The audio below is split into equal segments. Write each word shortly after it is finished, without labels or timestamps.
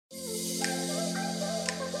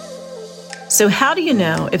So how do you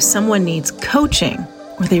know if someone needs coaching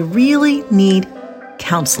or they really need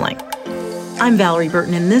counseling? I'm Valerie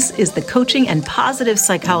Burton, and this is the Coaching and Positive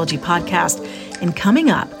Psychology Podcast. And coming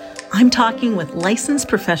up, I'm talking with licensed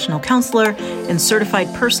professional counselor and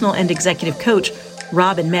certified personal and executive coach,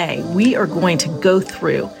 Robin May. We are going to go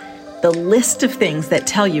through the list of things that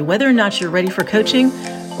tell you whether or not you're ready for coaching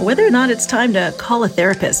or whether or not it's time to call a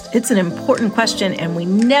therapist. It's an important question, and we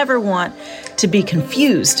never want to be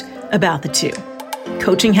confused about the two.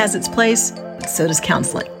 Coaching has its place, but so does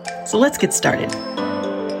counseling. So let's get started.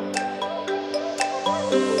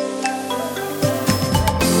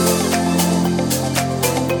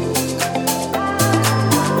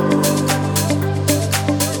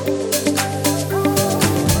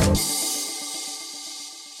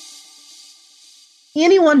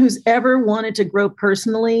 Anyone who's ever wanted to grow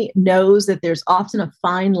personally knows that there's often a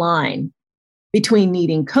fine line between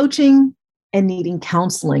needing coaching and needing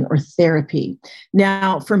counseling or therapy.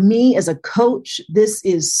 Now, for me as a coach, this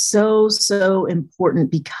is so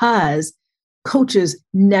important because coaches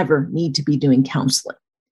never need to be doing counseling.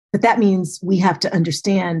 But that means we have to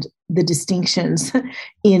understand the distinctions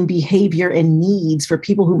in behavior and needs for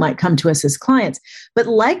people who might come to us as clients. But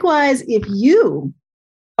likewise, if you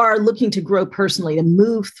are looking to grow personally, to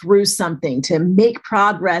move through something, to make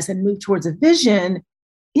progress and move towards a vision,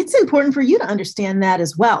 it's important for you to understand that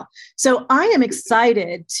as well. So I am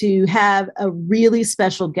excited to have a really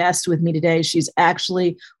special guest with me today. She's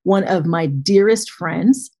actually one of my dearest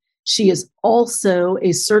friends. She is also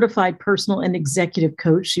a certified personal and executive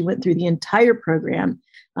coach. She went through the entire program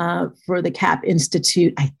for the CAP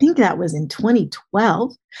Institute. I think that was in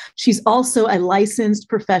 2012. She's also a licensed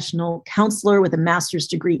professional counselor with a master's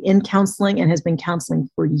degree in counseling and has been counseling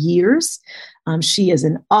for years. She is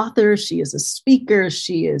an author. She is a speaker.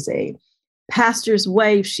 She is a pastor's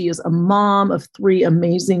wife. She is a mom of 3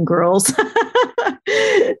 amazing girls.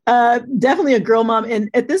 Definitely a girl mom. And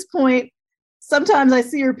at this point, sometimes I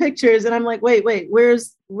see her pictures and I'm like, wait, where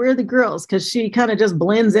are the girls? Because she kind of just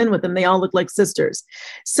blends in with them. They all look like sisters.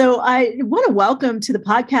 So I want to welcome to the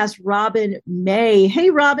podcast, Robin May. Hey,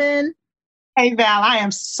 Robin. Hey, Val, I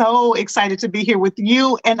am so excited to be here with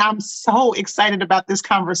you. And I'm so excited about this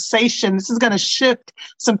conversation. This is going to shift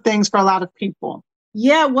some things for a lot of people.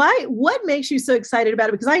 Yeah. Why? What makes you so excited about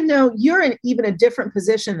it? Because I know you're in even a different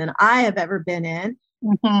position than I have ever been in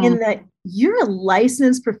that you're a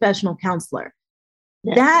licensed professional counselor.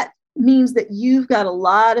 Yes. That means that you've got a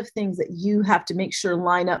lot of things that you have to make sure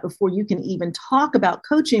line up before you can even talk about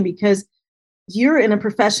coaching, because you're in a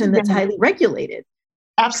profession that's highly regulated.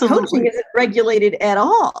 Absolutely. Coaching isn't regulated at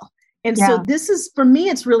all. And so this is, for me,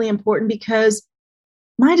 it's really important because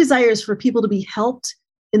my desire is for people to be helped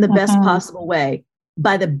in the best possible way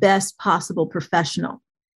by the best possible professional.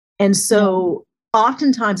 And so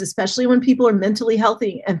oftentimes, especially when people are mentally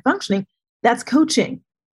healthy and functioning, that's coaching.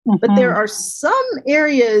 But there are some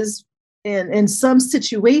areas and some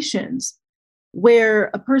situations where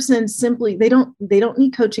a person simply, they don't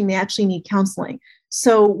need coaching, they actually need counseling.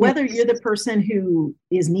 So whether you're the person who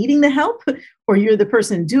is needing the help or you're the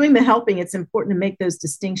person doing the helping, it's important to make those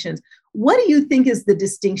distinctions. What do you think is the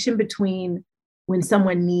distinction between when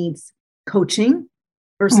someone needs coaching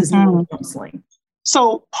versus needing counseling?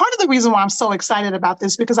 So part of the reason why I'm so excited about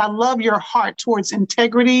this, because I love your heart towards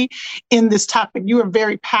integrity in this topic. You are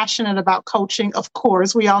very passionate about coaching, of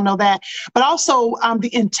course, we all know that, but also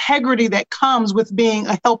the integrity that comes with being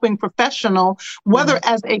a helping professional, whether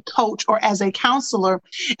as a coach or as a counselor.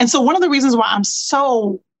 And so one of the reasons why I'm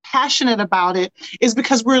so passionate about it is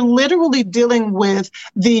because we're literally dealing with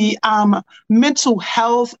the mental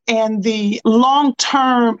health and the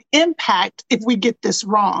long-term impact if we get this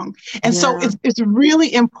wrong. And so it's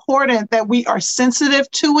really important that we are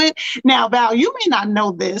sensitive to it. Now, Val, you may not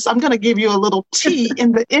know this. I'm going to give you a little tea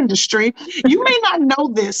in the industry. You may not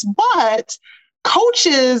know this, but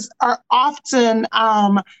coaches are often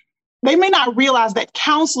they may not realize that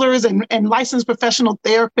counselors and licensed professional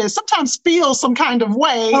therapists sometimes feel some kind of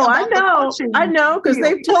way. Oh, I know, because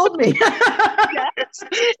they've told me. Yes.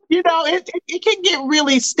 You know, it can get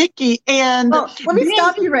really sticky. And let me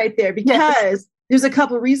stop you right there, because there's a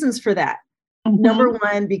couple of reasons for that. Number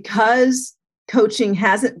one, because coaching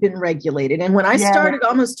hasn't been regulated. And when I started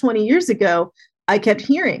almost 20 years ago, I kept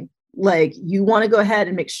hearing, like, you want to go ahead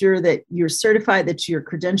and make sure that you're certified, that you're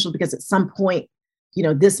credentialed, because at some point, you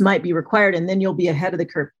know, this might be required and then you'll be ahead of the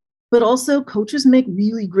curve. But also coaches make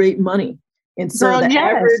really great money. And so the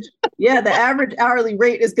average hourly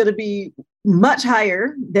rate is going to be much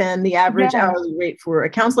higher than the average hourly rate for a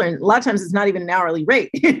counselor. And a lot of times it's not even an hourly rate.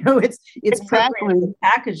 You know, it's programs and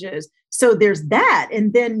packages. So there's that.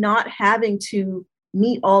 And then not having to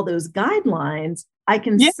meet all those guidelines, I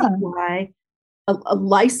can Yeah. see why a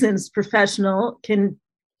licensed professional can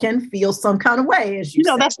feel some kind of way, as you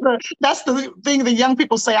say. That's the thing that young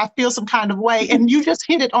people say, I feel some kind of way. And you just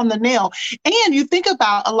hit it on the nail. And you think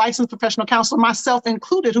about a licensed professional counselor, myself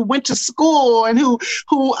included, who went to school and who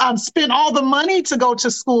spent all the money to go to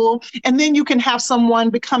school. And then you can have someone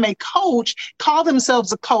become a coach, call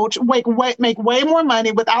themselves a coach, make way more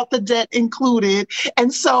money without the debt included.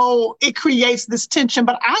 And so it creates this tension.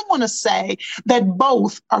 But I want to say that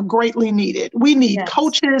both are greatly needed. We need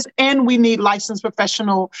coaches and we need licensed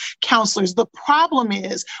professional counselors. The problem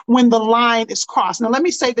is when the line is crossed. Now, let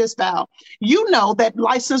me say this, Val. You know that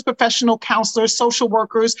licensed professional counselors, social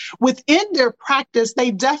workers, within their practice, they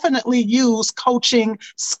definitely use coaching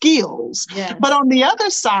skills. Yes. But on the other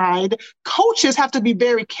side, coaches have to be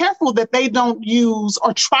very careful that they don't use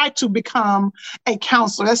or try to become a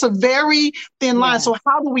counselor. That's a very thin line. Yes. So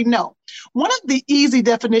how do we know? One of the easy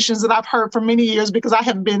definitions that I've heard for many years, because I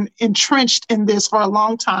have been entrenched in this for a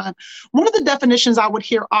long time, one of the definitions I would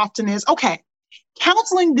hear often is, okay,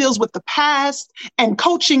 counseling deals with the past and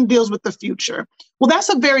coaching deals with the future. Well, that's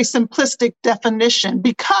a very simplistic definition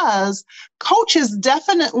because coaches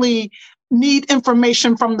definitely need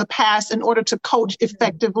information from the past in order to coach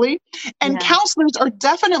effectively. And counselors are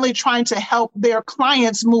definitely trying to help their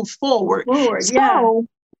clients move forward. So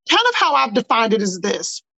kind of how I've defined it is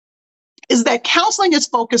this. Is that counseling is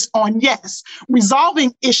focused on, yes,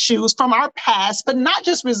 resolving issues from our past, but not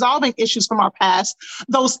just resolving issues from our past,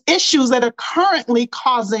 those issues that are currently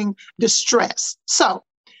causing distress. So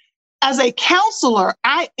as a counselor,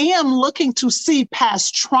 I am looking to see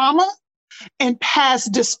past trauma and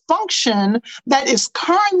past dysfunction that is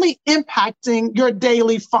currently impacting your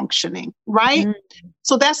daily functioning, right? Mm-hmm.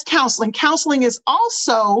 So that's counseling. Counseling is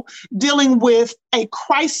also dealing with a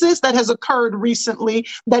crisis that has occurred recently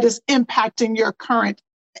that is impacting your current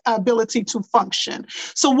ability to function.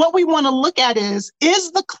 So what we want to look at is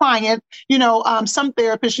the client, some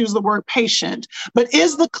therapists use the word patient, but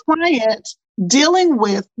is the client dealing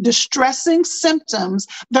with distressing symptoms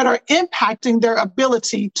that are impacting their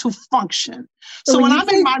ability to function? So when I'm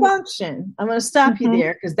in function, I'm going to stop you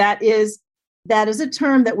there because that is a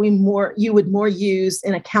term that you would more use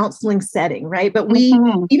in a counseling setting, right? But we,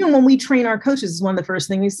 even when we train our coaches, one of the first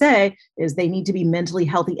things we say is they need to be mentally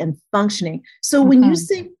healthy and functioning. So when you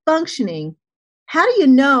say functioning, how do you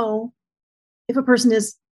know if a person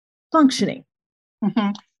is functioning?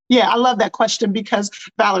 Yeah, I love that question because,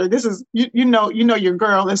 Valerie, this is, you know your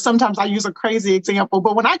girl, and sometimes I use a crazy example,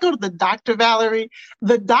 but when I go to the doctor, Valerie,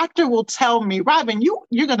 the doctor will tell me, Robin,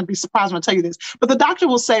 you're going to be surprised when I tell you this, but the doctor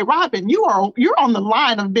will say, Robin, you're on the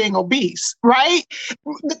line of being obese, right?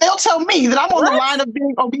 They'll tell me that I'm on the line of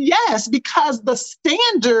being obese. Yes, because the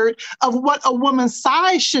standard of what a woman's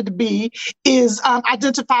size should be is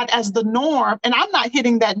identified as the norm, and I'm not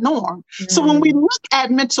hitting that norm. So when we look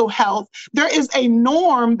at mental health, there is a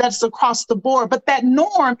norm that's across the board, but that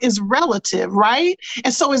norm is relative, right?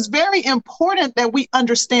 And so it's very important that we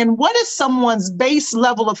understand what is someone's base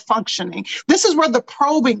level of functioning. This is where the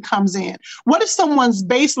probing comes in. What is someone's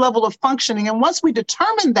base level of functioning? And once we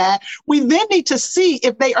determine that, we then need to see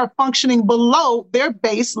if they are functioning below their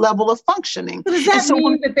base level of functioning. So does that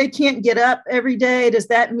mean that they can't get up every day? Does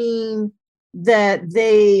that mean that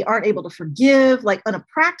they aren't able to forgive, like on a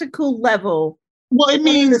practical level? Well,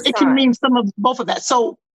 it can mean some of both of that.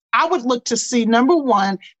 So I would look to see, number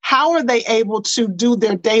one, how are they able to do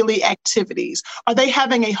their daily activities? Are they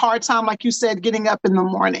having a hard time, like you said, getting up in the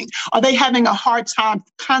morning? Are they having a hard time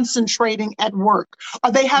concentrating at work?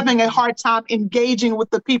 Are they having a hard time engaging with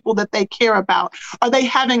the people that they care about? Are they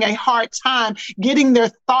having a hard time getting their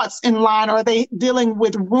thoughts in line? Or are they dealing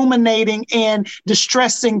with ruminating and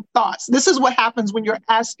distressing thoughts? This is what happens when you're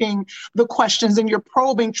asking the questions and you're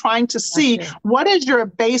probing, trying to see what is your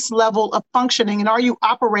base level of functioning and are you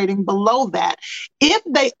operating below that? If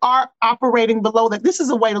they are operating below that, this is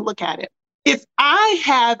a way to look at it. If I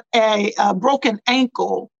have a broken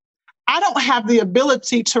ankle, I don't have the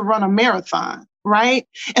ability to run a marathon, right?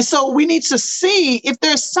 And so we need to see if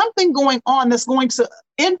there's something going on that's going to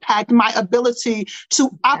impact my ability to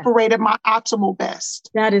operate at my optimal best.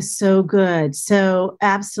 That is so good. So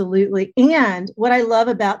absolutely. And what I love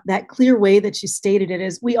about that clear way that you stated it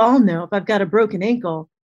is we all know if I've got a broken ankle,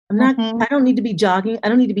 I don't need to be jogging. I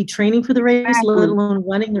don't need to be training for the race, let alone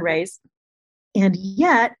running the race. And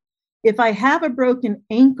yet, if I have a broken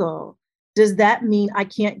ankle, does that mean I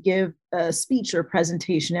can't give a speech or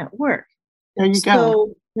presentation at work? There you go.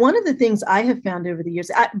 So one of the things I have found over the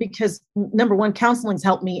years, because number one, counseling's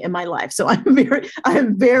helped me in my life. So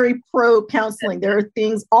I'm very pro counseling. There are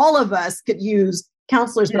things all of us could use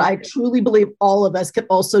counselors, but I truly believe all of us could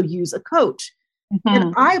also use a coach.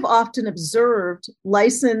 And I've often observed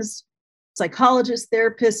licensed psychologists,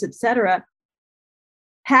 therapists, etc.,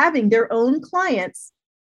 having their own clients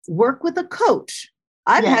work with a coach.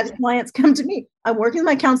 I've had clients come to me. I'm working with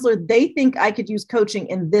my counselor. They think I could use coaching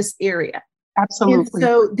in this area. Absolutely. And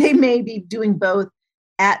so they may be doing both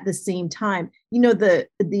at the same time. You know, the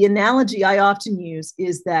analogy I often use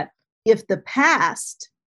is that if the past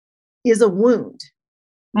is a wound,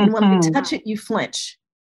 and when you touch it, you flinch,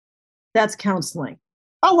 that's counseling.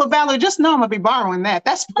 Oh, well, Valerie, just know I'm going to be borrowing that.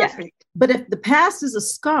 That's perfect. Yeah. But if the past is a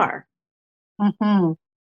scar,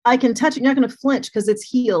 I can touch it. You're not going to flinch because it's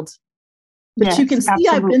healed. But you can see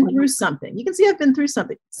I've been through something. You can see I've been through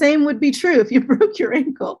something. Same would be true if you broke your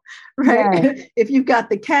ankle, right? Yes. If you've got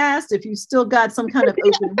the cast, if you still got some kind of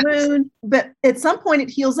open wound, but at some point it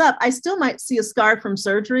heals up. I still might see a scar from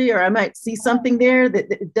surgery, or I might see something there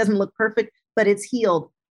that doesn't look perfect, but it's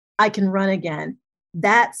healed. I can run again.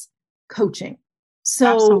 That's coaching.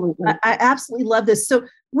 So I absolutely love this. So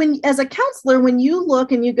as a counselor, when you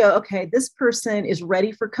look and you go, okay, this person is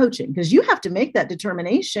ready for coaching, because you have to make that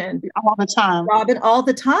determination all the time, Robin, all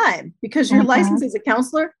the time, because you're licensed as a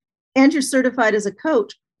counselor and you're certified as a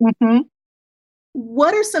coach.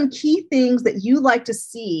 What are some key things that you like to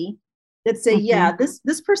see that say, yeah,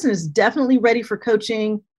 this person is definitely ready for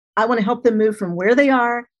coaching. I want to help them move from where they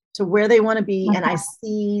are to where they want to be. And I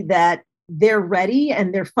see that they're ready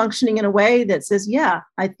and they're functioning in a way that says, yeah,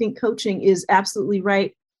 I think coaching is absolutely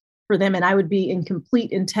right for them. And I would be in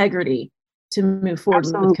complete integrity to move forward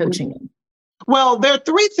with coaching. Well, there are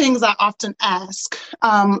three things I often ask,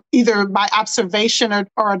 either by observation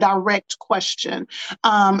or a direct question.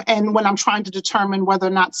 And when I'm trying to determine whether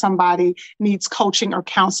or not somebody needs coaching or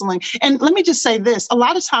counseling. And let me just say this, a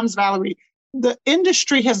lot of times, Valerie, the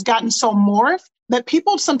industry has gotten so morphed that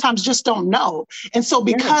people sometimes just don't know. And so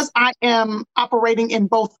because I am operating in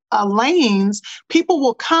both lanes, people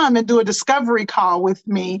will come and do a discovery call with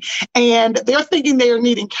me, and they're thinking they are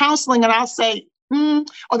needing counseling, and I'll say,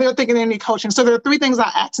 or they're thinking they need coaching. So there are three things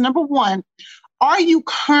I ask. Number one, are you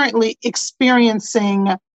currently experiencing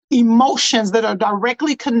emotions that are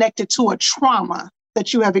directly connected to a trauma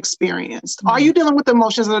that you have experienced? Are you dealing with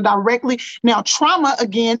emotions that are directly, now trauma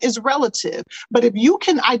again is relative, but if you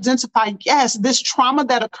can identify, yes, this trauma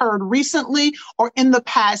that occurred recently or in the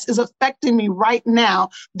past is affecting me right now,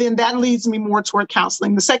 then that leads me more toward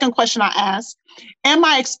counseling. The second question I ask, am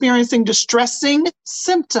I experiencing distressing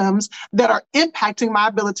symptoms that are impacting my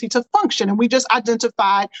ability to function? And we just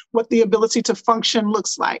identified what the ability to function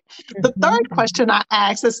looks like. The third question I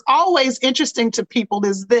ask that's always interesting to people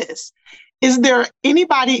is this. Is there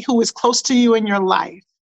anybody who is close to you in your life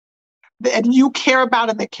that you care about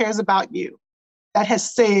and that cares about you that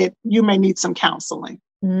has said you may need some counseling?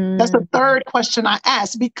 That's the third question I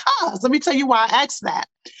ask, because let me tell you why I ask that.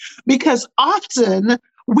 Because often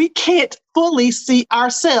we can't fully see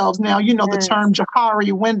ourselves. Now, you know the term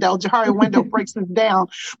Johari window. Johari window breaks this down,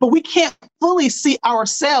 but we can't fully see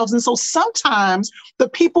ourselves. And so sometimes the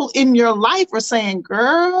people in your life are saying,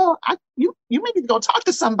 girl, you may need to go talk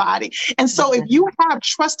to somebody. And so if you have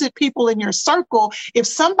trusted people in your circle, if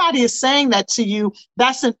somebody is saying that to you,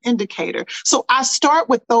 that's an indicator. So I start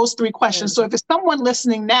with those three questions. So if it's someone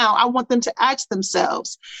listening now, I want them to ask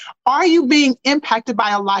themselves, are you being impacted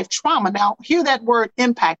by a life trauma? Now, hear that word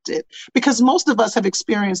impacted, because most of us have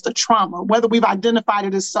experienced a trauma, whether we've identified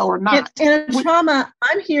it as so or not. And a trauma,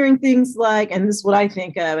 I'm hearing things like, and this is what I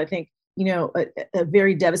think of, I think, a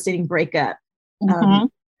very devastating breakup,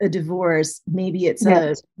 a divorce, maybe it's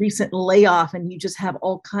a recent layoff and you just have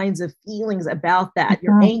all kinds of feelings about that.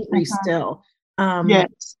 You're angry still.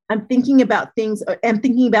 I'm thinking about things, I'm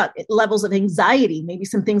thinking about levels of anxiety. Maybe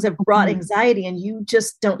some things have brought anxiety and you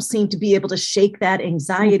just don't seem to be able to shake that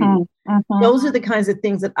anxiety. Those are the kinds of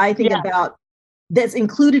things that I think about that's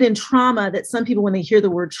included in trauma, that some people, when they hear the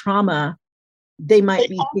word trauma, they might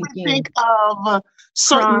be thinking think of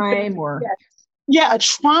crime or... Yeah, a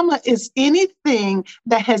trauma is anything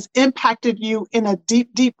that has impacted you in a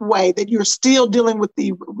deep, deep way that you're still dealing with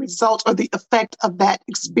the result or the effect of that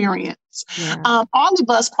experience. All of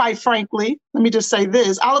us, quite frankly, let me just say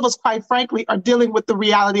this, all of us, quite frankly, are dealing with the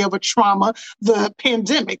reality of a trauma, the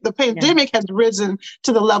pandemic. The pandemic has risen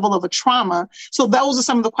to the level of a trauma. So those are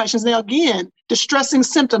some of the questions. Now, again, distressing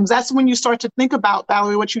symptoms, that's when you start to think about,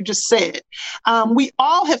 Valerie, what you just said. We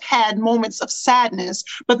all have had moments of sadness,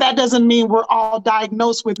 but that doesn't mean we're all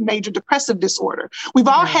diagnosed with major depressive disorder. We've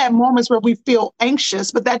all had moments where we feel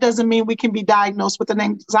anxious, but that doesn't mean we can be diagnosed with an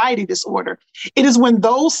anxiety disorder. It is when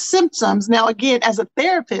those symptoms, now again, as a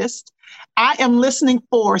therapist, I am listening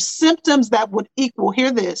for symptoms that would equal,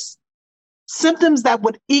 hear this, symptoms that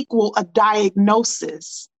would equal a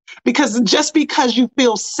diagnosis. Because just because you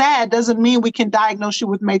feel sad doesn't mean we can diagnose you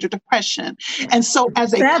with major depression. And so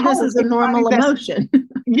as a sadness coach, is a normal emotion.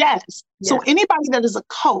 Yes. So anybody that is a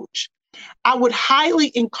coach, I would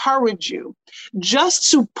highly encourage you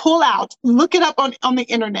just to pull out, look it up on the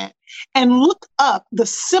internet and look up the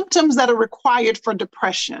symptoms that are required for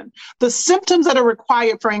depression, the symptoms that are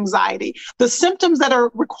required for anxiety, the symptoms that are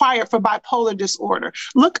required for bipolar disorder.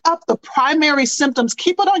 Look up the primary symptoms,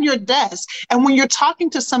 keep it on your desk. And when you're talking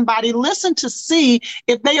to somebody, listen to see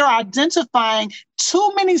if they are identifying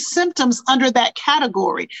too many symptoms under that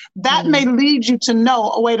category. That may lead you to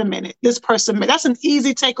know, oh, wait a minute, this person, that's an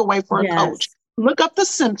easy takeaway for a coach. Look up the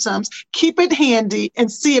symptoms, keep it handy,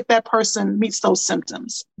 and see if that person meets those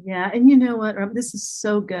symptoms. Yeah. And you know what, Rob, this is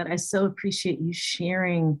so good. I so appreciate you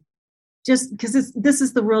sharing, just because this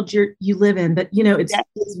is the world you live in. But, you know, it's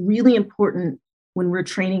really important when we're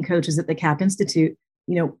training coaches at the CAP Institute.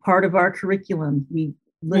 You know, part of our curriculum, we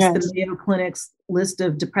list the Mayo Clinic's list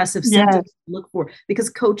of depressive symptoms to look for, because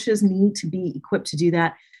coaches need to be equipped to do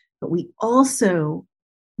that. But we also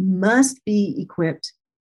must be equipped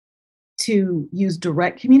to use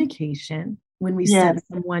direct communication when we said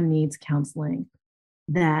someone needs counseling,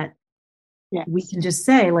 that we can just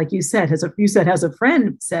say, like you said, has a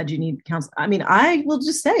friend said you need counseling. I mean, I will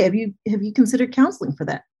just say, have you considered counseling for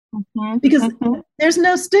that? Because there's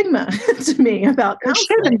no stigma to me about counseling.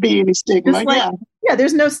 There shouldn't be any stigma.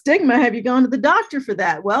 There's no stigma. Have you gone to the doctor for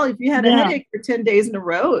that? Well, if you had a headache for 10 days in a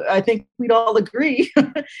row, I think we'd all agree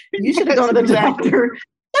you should have gone to the doctor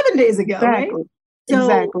 7 days ago, right?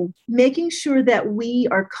 So making sure that we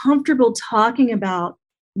are comfortable talking about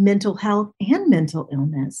mental health and mental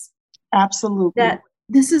illness. Absolutely. That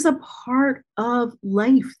this is a part of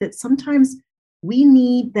life, that sometimes we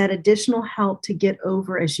need that additional help to get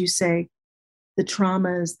over, as you say, the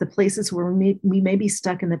traumas, the places where we may be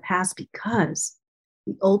stuck in the past, because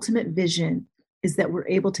the ultimate vision is that we're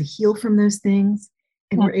able to heal from those things,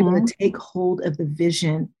 and we're able to take hold of the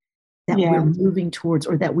vision that we're moving towards,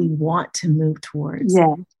 or that we want to move towards.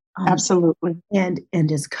 Yeah, absolutely. And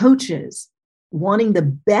as coaches, wanting the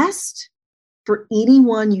best for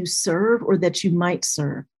anyone you serve or that you might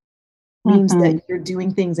serve means that you're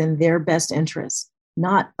doing things in their best interest,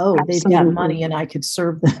 not, they've got money and I could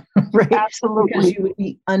serve them, right? Absolutely. Because you would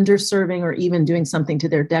be underserving or even doing something to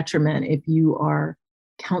their detriment if you are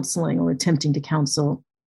counseling or attempting to counsel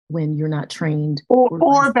when you're not trained.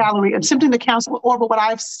 Or Valerie, attempting to counsel, but what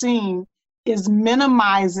I've seen is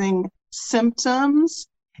minimizing symptoms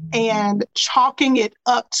and chalking it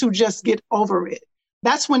up to just get over it.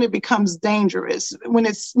 That's when it becomes dangerous, when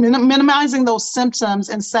it's minimizing those symptoms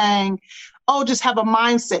and saying, oh, just have a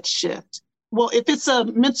mindset shift. Well, if it's a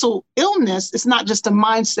mental illness, it's not just a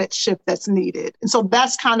mindset shift that's needed. And so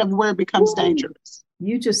that's kind of where it becomes dangerous.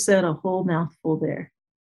 You just said a whole mouthful there.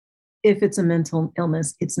 If it's a mental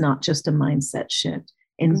illness, it's not just a mindset shift.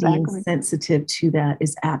 And being sensitive to that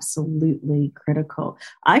is absolutely critical.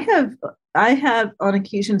 I have on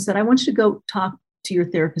occasion said, I want you to go talk to your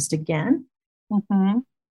therapist again.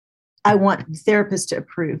 I want the therapist to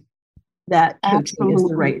approve that coaching is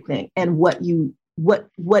the right thing, and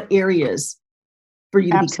what areas for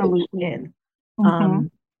you to be coached in.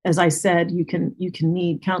 As I said, you can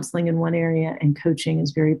need counseling in one area, and coaching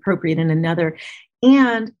is very appropriate in another.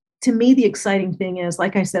 And to me, the exciting thing is,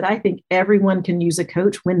 like I said, I think everyone can use a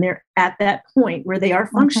coach when they're at that point where they are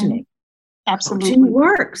functioning. Absolutely. Coaching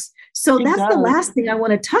works. So that's the last thing I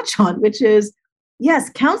want to touch on, which is,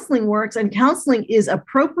 yes, counseling works, and counseling is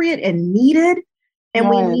appropriate and needed. And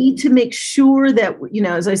we need to make sure that, you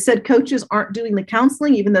know, as I said, coaches aren't doing the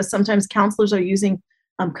counseling, even though sometimes counselors are using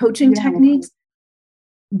coaching techniques.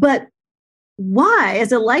 But why,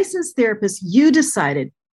 as a licensed therapist, you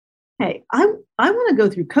decided, hey, I want to go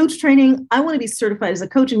through coach training. I want to be certified as a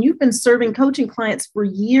coach. And you've been serving coaching clients for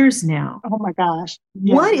years now. Oh my gosh.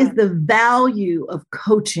 What is the value of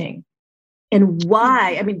coaching? And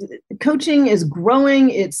why? I mean, coaching is growing.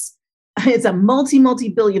 It's a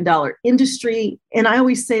multi-billion-dollar industry. And I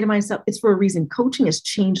always say to myself, it's for a reason. Coaching has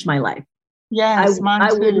changed my life. Yes,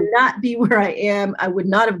 I would not be where I am. I would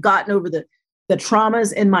not have gotten over the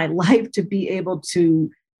traumas in my life to be able to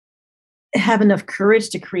have enough courage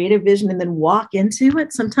to create a vision and then walk into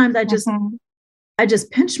it. Sometimes I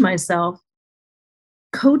just pinch myself.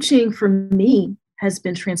 Coaching for me has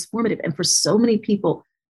been transformative. And for so many people,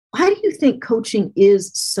 why do you think coaching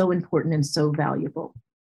is so important and so valuable?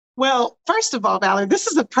 Well, first of all, Valerie, this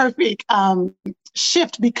is a perfect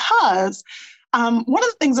shift, because one of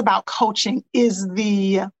the things about coaching is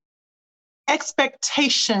the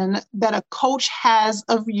expectation that a coach has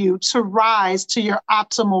of you to rise to your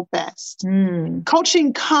optimal best.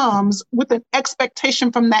 Coaching comes with an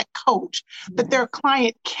expectation from that coach that their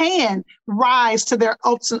client can rise to their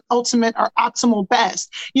ultimate or optimal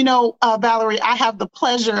best. You know, Valerie, I have the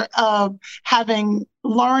pleasure of having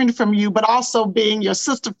learned from you, but also being your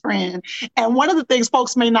sister friend. And one of the things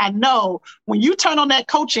folks may not know, when you turn on that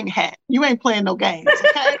coaching hat, you ain't playing no games,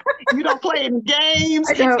 okay? You don't play any games.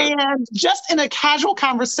 And just in a casual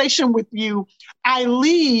conversation with you, I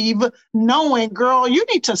leave knowing, girl, you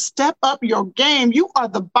need to step up your game. You are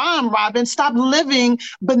the bomb, Robin. Stop living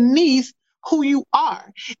beneath who you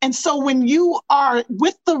are. And so when you are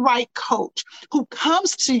with the right coach who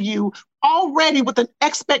comes to you already with an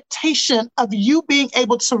expectation of you being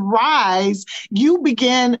able to rise, you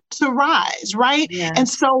begin to rise, right? Yes. And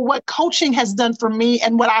so what coaching has done for me,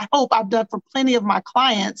 and what I hope I've done for plenty of my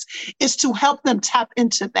clients, is to help them tap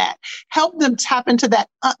into that,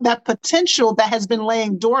 that potential that has been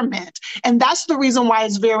laying dormant. And that's the reason why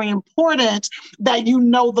it's very important that you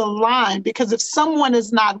know the line, because if someone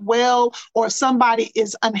is not well, or if somebody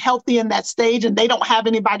is unhealthy in that stage and they don't have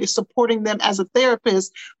anybody supporting them as a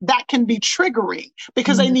therapist, that can be triggering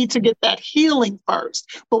because they need to get that healing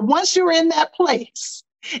first. But once you're in that place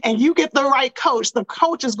and you get the right coach, the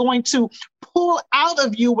coach is going to pull out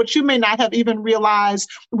of you what you may not have even realized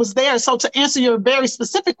was there. So to answer your very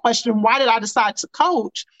specific question, why did I decide to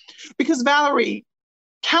coach? Because Valerie,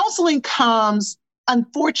 counseling comes,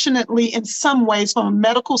 unfortunately, in some ways from a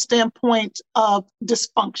medical standpoint of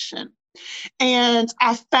dysfunction. And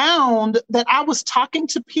I found that I was talking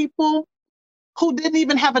to people who didn't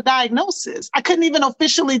even have a diagnosis. I couldn't even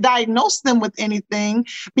officially diagnose them with anything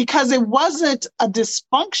because it wasn't a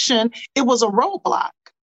dysfunction, it was a roadblock.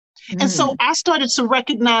 And so I started to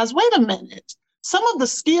recognize, wait a minute, some of the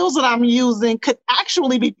skills that I'm using could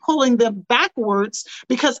actually be pulling them backwards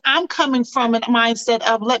because I'm coming from a mindset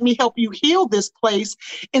of, let me help you heal this place,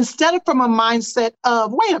 instead of from a mindset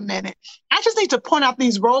of, wait a minute, I just need to point out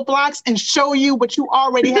these roadblocks and show you what you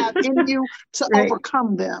already have in you to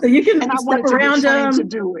overcome them. So you can and I wanted around to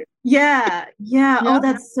do it. Yeah. Oh,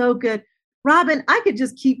 that's so good. Robin, I could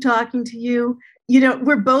just keep talking to you. You know,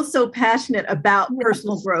 we're both so passionate about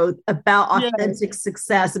personal growth, about authentic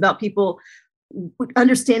success, about people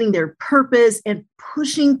understanding their purpose, and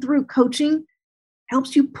pushing through. Coaching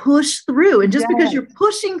helps you push through. And just because you're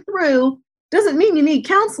pushing through doesn't mean you need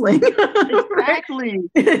counseling. Exactly.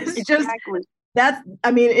 It's just, that's,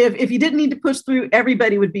 I mean, if you didn't need to push through,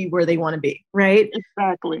 everybody would be where they want to be. Right.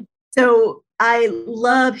 Exactly. So I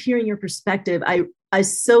love hearing your perspective. I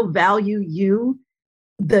so value you,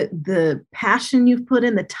 the passion you've put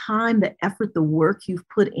in, the time, the effort, the work you've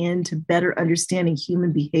put into better understanding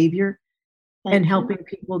human behavior and helping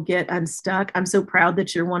people get unstuck. I'm so proud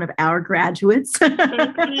that you're one of our graduates. Thank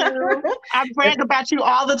you. I brag about you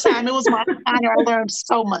all the time. It was my honor. I learned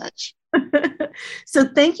so much. So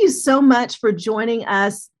thank you so much for joining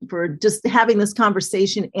us, for just having this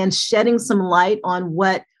conversation and shedding some light on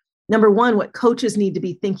what, number one, what coaches need to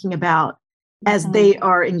be thinking about as they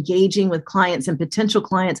are engaging with clients and potential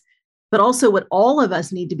clients, but also what all of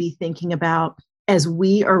us need to be thinking about as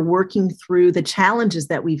we are working through the challenges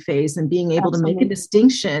that we face, and being able to make a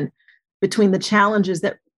distinction between the challenges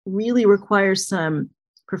that really require some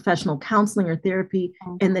professional counseling or therapy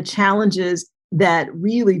and the challenges that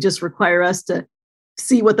really just require us to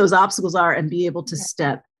see what those obstacles are and be able to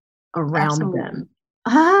step around them.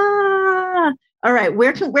 All right.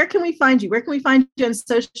 Where can we find you? Where can we find you on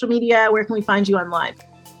social media? Where can we find you online?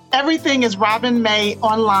 Everything is Robin May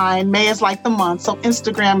Online. May is like the month. So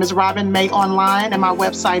Instagram is Robin May Online, and my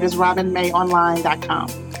website is robinmayonline.com.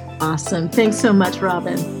 Awesome. Thanks so much,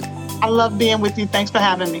 Robin. I love being with you. Thanks for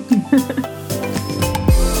having me.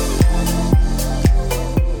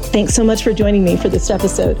 Thanks so much for joining me for this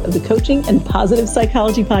episode of the Coaching and Positive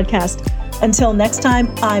Psychology Podcast. Until next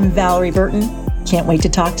time, I'm Valerie Burton. Can't wait to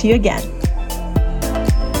talk to you again.